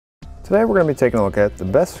Today we're going to be taking a look at the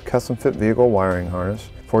best custom fit vehicle wiring harness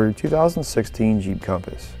for your 2016 Jeep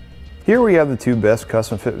Compass. Here we have the two best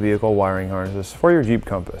custom fit vehicle wiring harnesses for your Jeep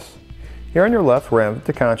Compass. Here on your left we have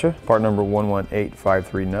the Tekonsha, part number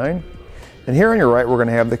 118539. And here on your right we're going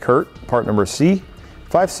to have the Curt, part number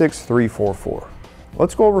C56344.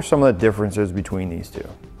 Let's go over some of the differences between these two.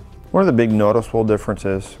 One of the big noticeable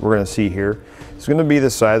differences we're going to see here is going to be the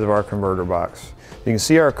size of our converter box. You can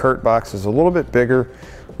see our Curt box is a little bit bigger,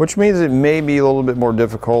 which means it may be a little bit more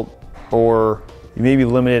difficult, or you may be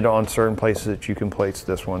limited on certain places that you can place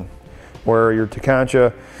this one. Where your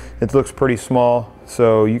Tekonsha, it looks pretty small,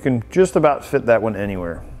 so you can just about fit that one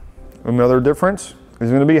anywhere. Another difference is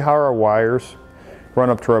going to be how our wires run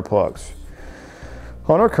up to our plugs.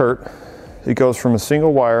 On our Curt, it goes from a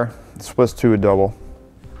single wire, it splits to a double.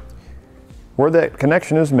 Where that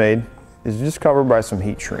connection is made is just covered by some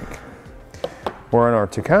heat shrink. Where on our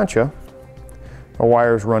Tekonsha, our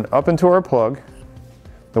wires run up into our plug,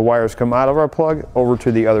 the wires come out of our plug over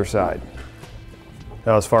to the other side.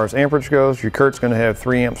 Now as far as amperage goes, your Curt's going to have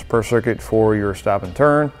 3 amps per circuit for your stop and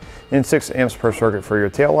turn and 6 amps per circuit for your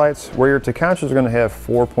tail lights, where your Tekonsha is going to have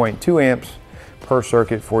 4.2 amps per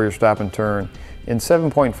circuit for your stop and turn and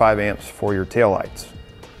 7.5 amps for your tail lights.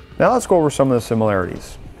 Now let's go over some of the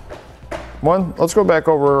similarities. One, let's go back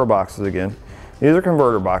over our boxes again. These are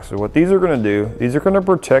converter boxes. What these are going to do, these are going to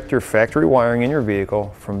protect your factory wiring in your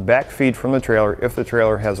vehicle from backfeed from the trailer if the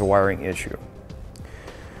trailer has a wiring issue.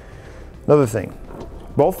 Another thing,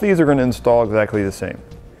 both these are going to install exactly the same.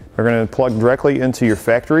 They're going to plug directly into your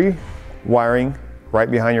factory wiring right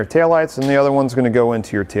behind your taillights, and the other one's going to go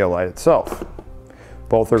into your taillight itself.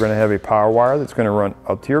 Both are going to have a power wire that's going to run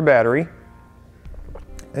up to your battery,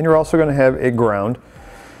 and you're also going to have a ground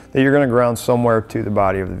that you're going to ground somewhere to the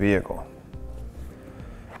body of the vehicle.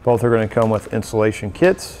 Both are going to come with insulation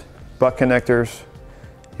kits, butt connectors,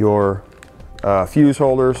 your fuse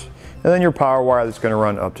holders, and then your power wire that's going to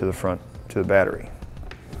run up to the front to the battery.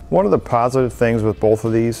 One of the positive things with both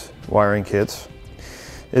of these wiring kits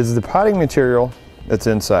is the potting material that's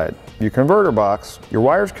inside. Your converter box, your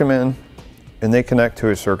wires come in and they connect to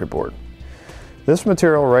a circuit board. This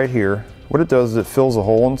material right here, what it does is it fills a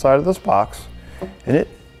hole inside of this box and it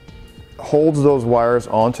holds those wires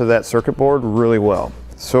onto that circuit board really well.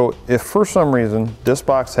 So if for some reason this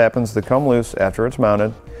box happens to come loose after it's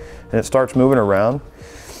mounted and it starts moving around,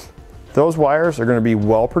 those wires are going to be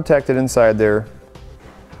well protected inside there.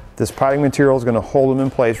 This potting material is going to hold them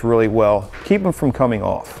in place really well, keep them from coming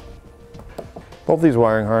off. Both these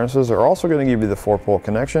wiring harnesses are also going to give you the 4-pole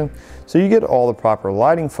connection, so you get all the proper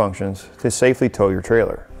lighting functions to safely tow your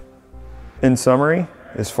trailer. In summary,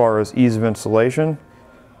 as far as ease of installation,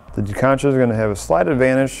 the Tekonsha is going to have a slight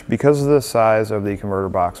advantage because of the size of the converter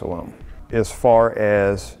box alone. As far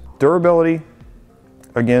as durability,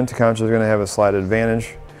 again, Tekonsha is going to have a slight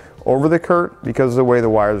advantage over the Curt because of the way the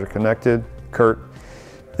wires are connected. Curt,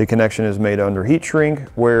 the connection is made under heat shrink,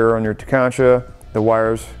 where on your Tekonsha, the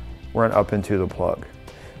wires run up into the plug.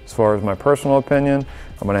 As far as my personal opinion,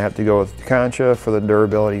 I'm going to have to go with Tekonsha for the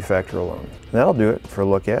durability factor alone. And that'll do it for a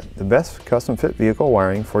look at the best custom fit vehicle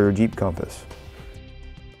wiring for your Jeep Compass.